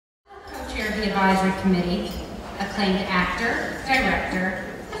Chair of the Advisory Committee, acclaimed actor, director,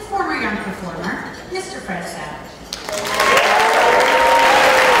 and former young performer, Mr. Fred Savage.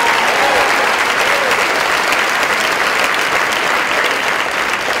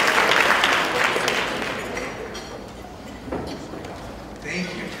 Thank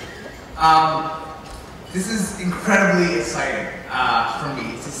you. This is incredibly exciting for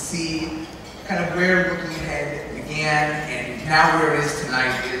me to see kind of where Looking Ahead began and now where it is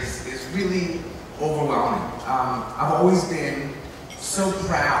tonight is really overwhelming. I've always been so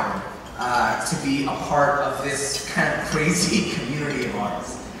proud to be a part of this kind of crazy community of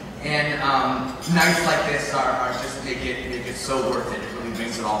ours. And nights like this are just make it so worth it. It really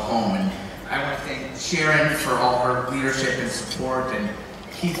brings it all home. And I want to thank Sharon for all her leadership and support, and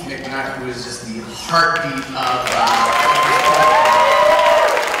Keith McNutt, who is just the heartbeat of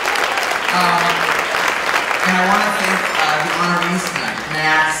and I want to thank the honorees tonight,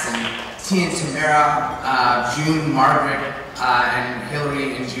 Max and Tia and Tamera, June, Margaret, and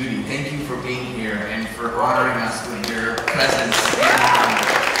Hilary and Judy. Thank you for being here and for honoring us with your presence. And,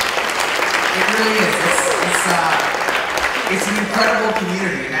 it really is. It's an incredible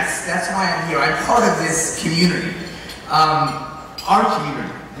community, and that's why I'm here. I'm part of this community. Our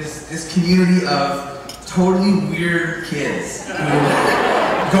community, this community of totally weird kids who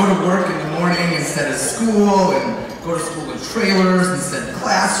go to work in the morning instead of school, and go to school in trailers instead of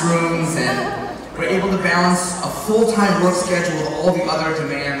classrooms, and we're able to balance a full-time work schedule with all the other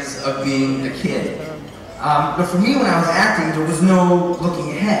demands of being a kid. But for me, when I was acting, there was no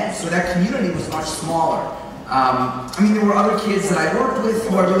looking ahead, so that community was much smaller. I mean, there were other kids that I worked with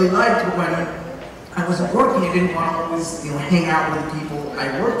who I really liked, but when I wasn't working, I didn't want to always, hang out with the people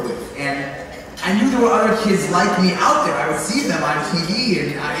I worked with. And I knew there were other kids like me out there. I would see them on TV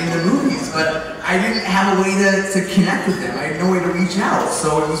and in the movies, but I didn't have a way to connect with them. I had no way to reach out.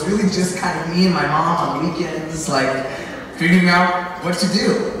 So it was really just kind of me and my mom on weekends, like, figuring out what to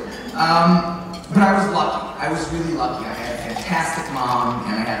do. But I was lucky. I was really lucky. I had a fantastic mom,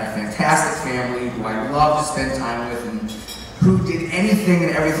 and I had a fantastic family who I loved to spend time with, and who did anything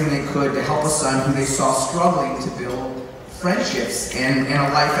and everything they could to help a son who they saw struggling to build friendships and a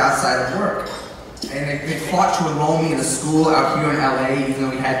life outside of work. And they fought to enroll me in a school out here in LA, even though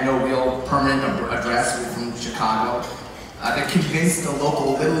we had no real permanent address. We were from Chicago. They convinced the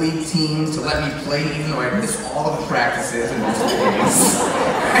local Little League team to let me play, even though I missed all of the practices and most of the games.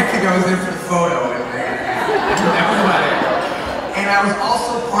 I think I was there for the photo, and that was about it. And I was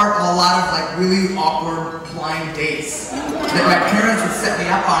also part of a lot of really awkward blind dates that my parents would set me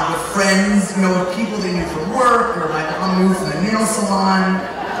up on with friends, with people they knew from work, or my mom moved from the nail salon.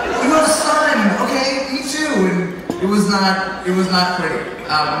 You have a son, okay? Me too. And it was not pretty.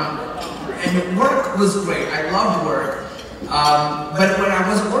 And work was great. I loved work. But when I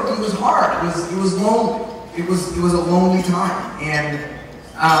wasn't working, it was hard. It was lonely. It was a lonely time. And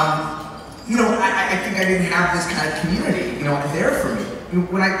I think I didn't have this kind of community, there for me.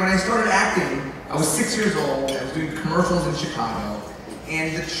 When I started acting, I was 6 years old. I was doing commercials in Chicago,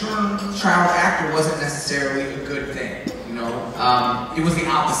 and the term child actor wasn't necessarily a good thing. It was the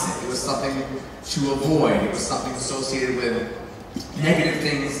opposite. It was something to avoid. It was something associated with negative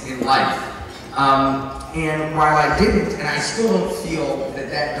things in life. And while I didn't, and I still don't feel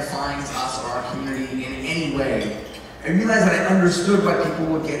that defines us or our community in any way, I realized that I understood why people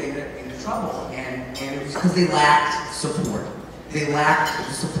would get into trouble, and it was because they lacked support. They lacked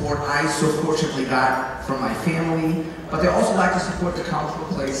the support I so fortunately got from my family, but they also lacked the support to come to a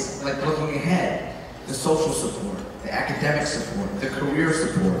place like Looking Ahead, the social support, the academic support, the career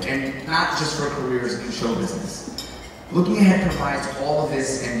support, and not just for careers in show business. Looking Ahead provides all of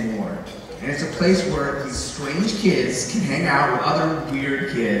this and more. And it's a place where these strange kids can hang out with other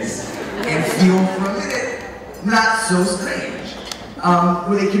weird kids and feel for a minute not so strange.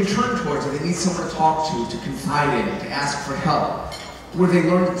 Where they can turn towards, where they need someone to talk to confide in, to ask for help. Where they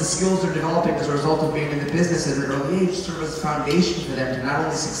learn that the skills they're developing as a result of being in the business at an early age serve as a foundation for them to not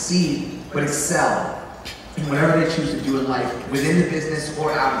only succeed, but excel in whatever they choose to do in life, within the business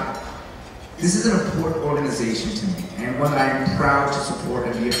or out of it. This is an important organization to me, and one that I am proud to support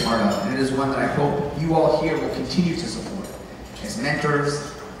and be a part of, and it is one that I hope you all here will continue to support, as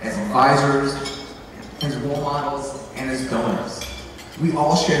mentors, as advisors, as role models, and as donors. We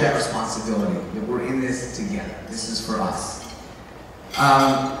all share that responsibility, that we're in this together. This is for us.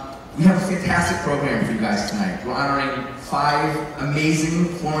 We have a fantastic program for you guys tonight. We're honoring 5 amazing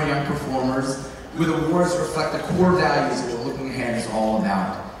former young performers with awards that reflect the core values that Looking Ahead is all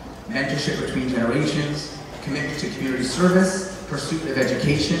about. Mentorship between generations, commitment to community service, pursuit of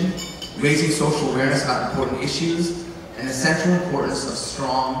education, raising social awareness about important issues, and the central importance of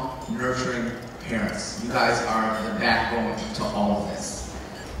strong, nurturing parents. You guys are the backbone to all of this.